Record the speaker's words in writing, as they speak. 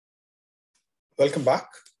Welcome back.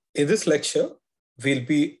 In this lecture, we'll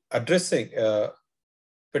be addressing a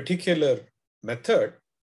particular method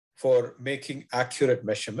for making accurate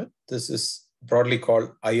measurement. This is broadly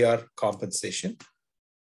called IR compensation.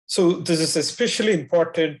 So this is especially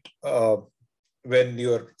important when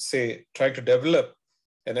you're, say, trying to develop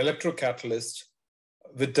an electrocatalyst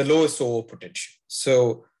with the lowest over potential.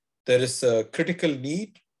 So there is a critical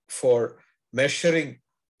need for measuring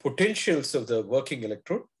potentials of the working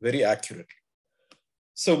electrode very accurately.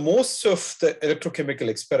 So most of the electrochemical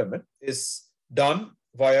experiment is done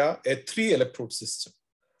via a 3-electrode system.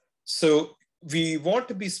 So we want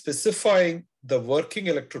to be specifying the working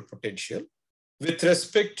electrode potential with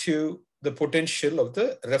respect to the potential of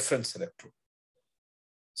the reference electrode.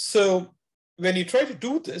 So when you try to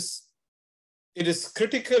do this, it is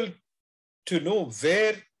critical to know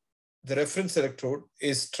where the reference electrode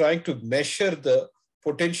is trying to measure the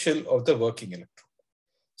potential of the working electrode.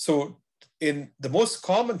 So in the most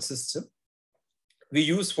common system, we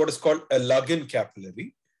use what is called a lug-in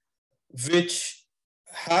capillary, which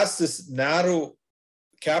has this narrow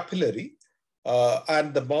capillary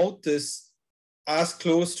and the mouth is as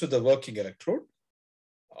close to the working electrode.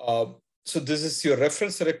 So this is your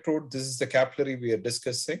reference electrode, this is the capillary we are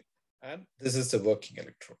discussing, and this is the working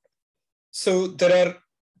electrode. So there are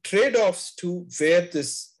trade-offs to where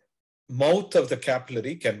this mouth of the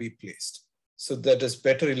capillary can be placed. So that is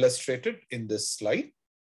better illustrated in this slide.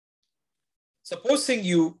 Supposing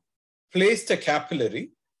you place the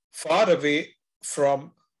capillary far away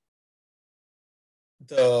from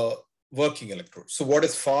the working electrode. So what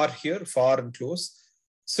is far here, far and close?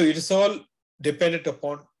 So it is all dependent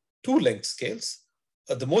upon two length scales.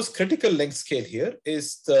 The most critical length scale here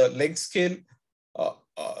is the length scale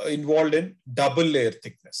involved in double layer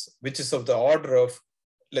thickness, which is of the order of,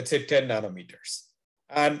 let's say, 10 nanometers.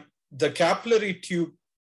 And the capillary tube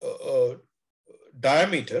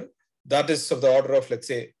diameter, that is of the order of, let's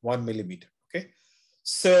say, 1 millimeter. Okay.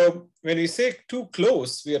 So when we say too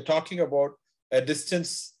close, we are talking about a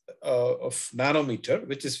distance of nanometer,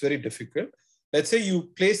 which is very difficult. Let's say you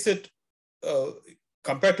place it,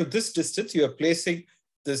 compared to this distance, you are placing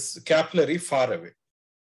this capillary far away.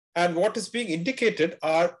 And what is being indicated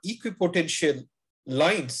are equipotential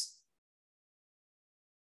lines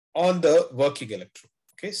on the working electrode.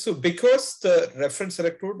 Okay, so because the reference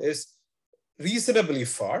electrode is reasonably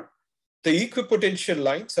far, the equipotential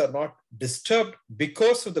lines are not disturbed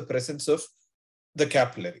because of the presence of the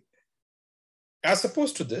capillary. As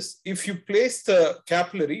opposed to this, if you place the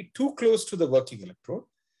capillary too close to the working electrode,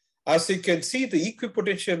 as you can see, the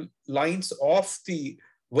equipotential lines of the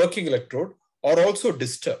working electrode are also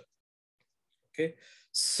disturbed. Okay,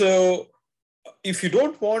 so if you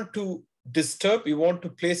don't want to disturb, you want to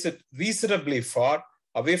place it reasonably far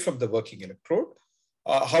away from the working electrode.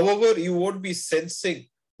 However, you won't be sensing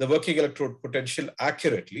the working electrode potential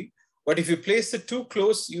accurately. But if you place it too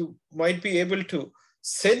close, you might be able to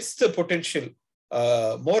sense the potential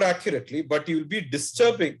more accurately, but you will be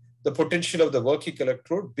disturbing the potential of the working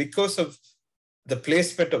electrode because of the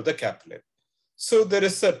placement of the capillary. So there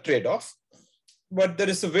is a trade-off, but there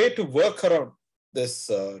is a way to work around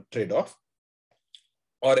this trade-off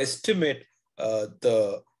or estimate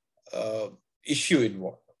the issue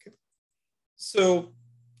involved. Okay. So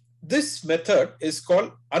this method is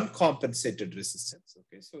called uncompensated resistance.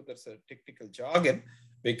 Okay, so that's a technical jargon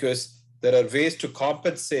because there are ways to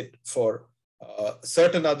compensate for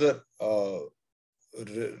certain other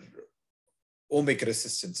ohmic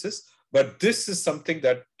resistances, but this is something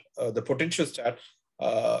that the potentiostat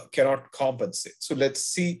cannot compensate. So let's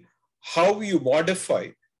see how you modify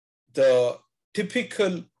the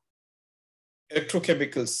typical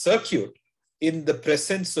electrochemical circuit in the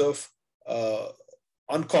presence of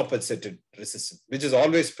uncompensated resistance, which is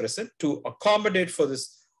always present. To accommodate for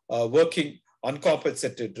this working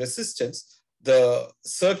uncompensated resistance, the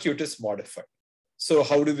circuit is modified. So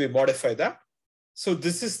how do we modify that? So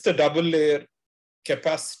this is the double layer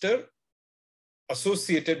capacitor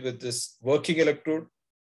associated with this working electrode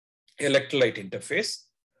electrolyte interface.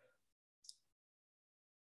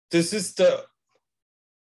 This is the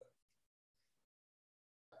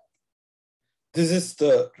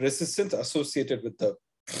resistance associated with the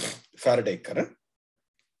Faraday current.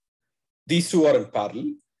 These two are in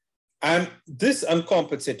parallel. And this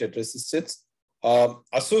uncompensated resistance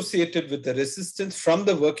associated with the resistance from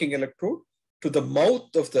the working electrode to the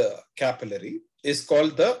mouth of the capillary is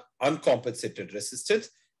called the uncompensated resistance.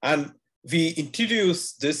 And we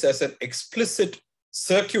introduce this as an explicit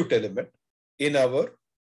circuit element in our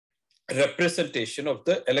representation of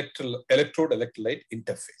the electrode-electrolyte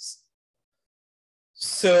interface.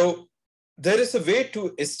 So there is a way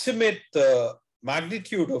to estimate the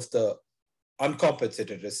magnitude of the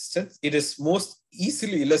uncompensated resistance, it is most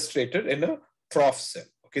easily illustrated in a trough cell.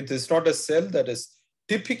 Okay, this is not a cell that is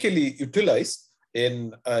typically utilized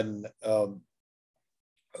in an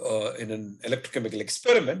electrochemical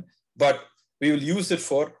experiment, but we will use it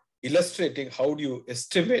for illustrating how do you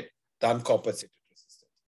estimate the uncompensated resistance.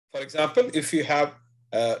 For example, if you have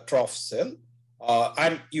a trough cell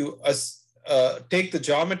and you take the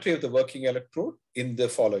geometry of the working electrode in the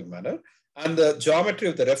following manner, and the geometry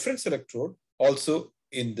of the reference electrode also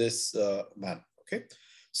in this manner. Okay,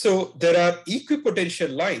 so there are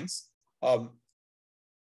equipotential lines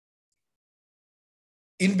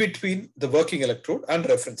in between the working electrode and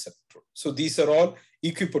reference electrode. So these are all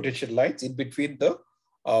equipotential lines in between the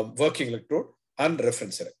working electrode and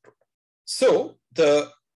reference electrode. So the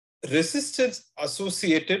resistance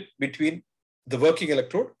associated between the working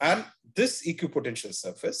electrode and this equipotential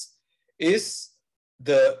surface is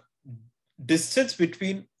the distance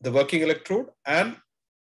between the working electrode and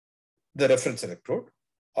the reference electrode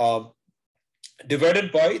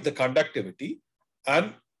divided by the conductivity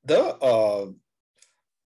and the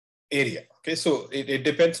area. Okay, so it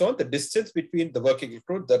depends on the distance between the working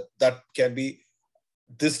electrode. That can be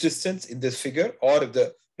this distance in this figure, or if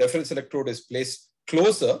the reference electrode is placed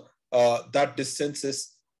closer, that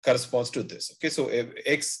distance corresponds to this. Okay, so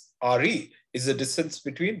XRE is the distance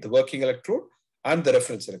between the working electrode and the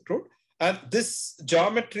reference electrode. And this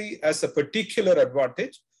geometry has a particular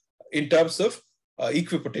advantage in terms of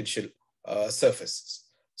equipotential surfaces.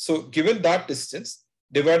 So given that distance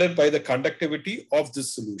divided by the conductivity of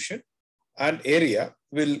this solution and area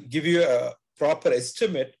will give you a proper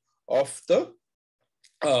estimate of the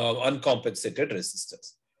uncompensated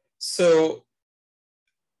resistance. So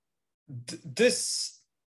this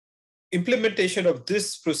implementation of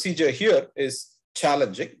this procedure here is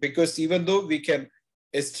challenging, because even though we can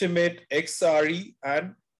estimate XRE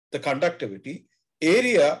and the conductivity,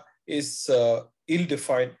 area is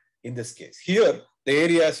ill-defined in this case. Here, the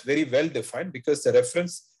area is very well defined because the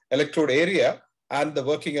reference electrode area and the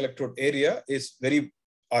working electrode area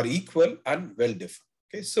are equal and well defined.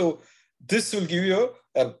 Okay, so this will give you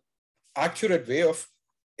an accurate way of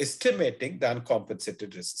estimating the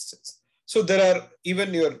uncompensated resistance. So there are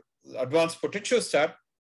even your advanced potentiostat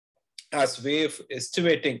as way of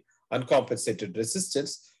estimating uncompensated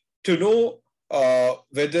resistance. To know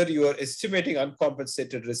whether you are estimating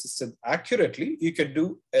uncompensated resistance accurately, you can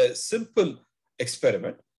do a simple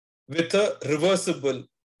experiment with a reversible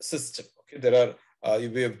system. Okay, there are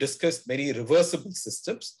we have discussed many reversible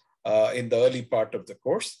systems in the early part of the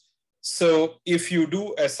course. So if you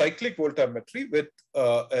do a cyclic voltammetry with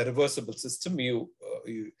a reversible system, you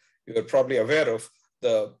are probably aware of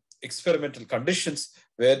the experimental conditions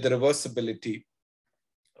where the reversibility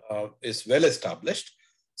is well established.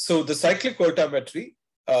 So the cyclic voltammetry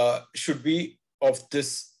should be of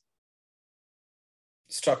this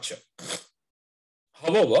structure.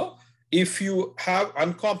 However, if you have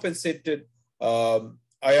uncompensated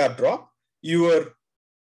IR drop, your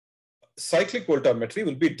cyclic voltammetry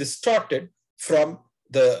will be distorted from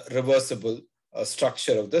the reversible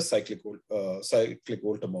structure of the cyclic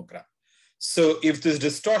voltammogram. So if this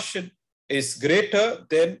distortion is greater,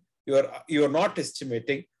 then you are not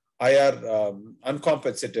estimating IR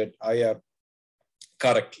uncompensated IR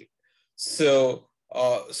correctly. So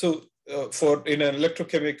for in an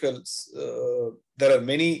electrochemicals, there are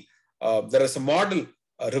many there are some model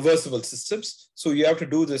reversible systems. So you have to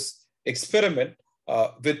do this experiment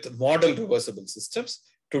with model reversible systems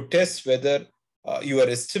to test whether you are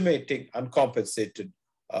estimating uncompensated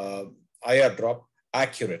IR drop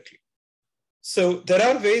accurately. So there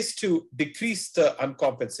are ways to decrease the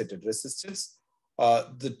uncompensated resistance.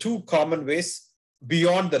 The two common ways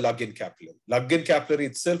beyond the Lugin capillary. Lugin capillary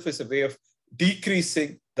itself is a way of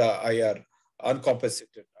decreasing the IR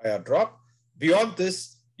uncompensated IR drop. Beyond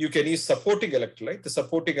this, you can use supporting electrolyte. The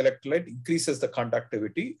supporting electrolyte increases the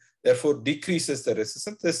conductivity, therefore decreases the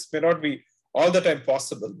resistance. This may not be all the time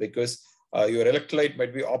possible because your electrolyte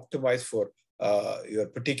might be optimized for your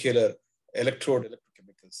particular electrode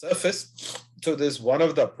electrochemical surface. So there's one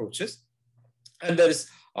of the approaches. And there is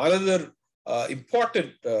another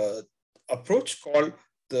important approach called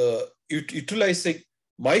the utilizing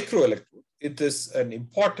microelectrode. It is an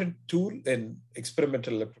important tool in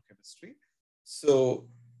experimental electrochemistry. So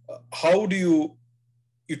how do you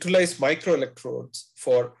utilize microelectrodes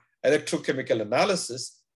for electrochemical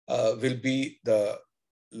analysis will be the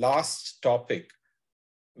last topic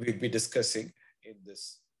we'll be discussing in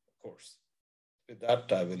this course. With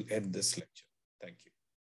that, I will end this lecture. Thank you.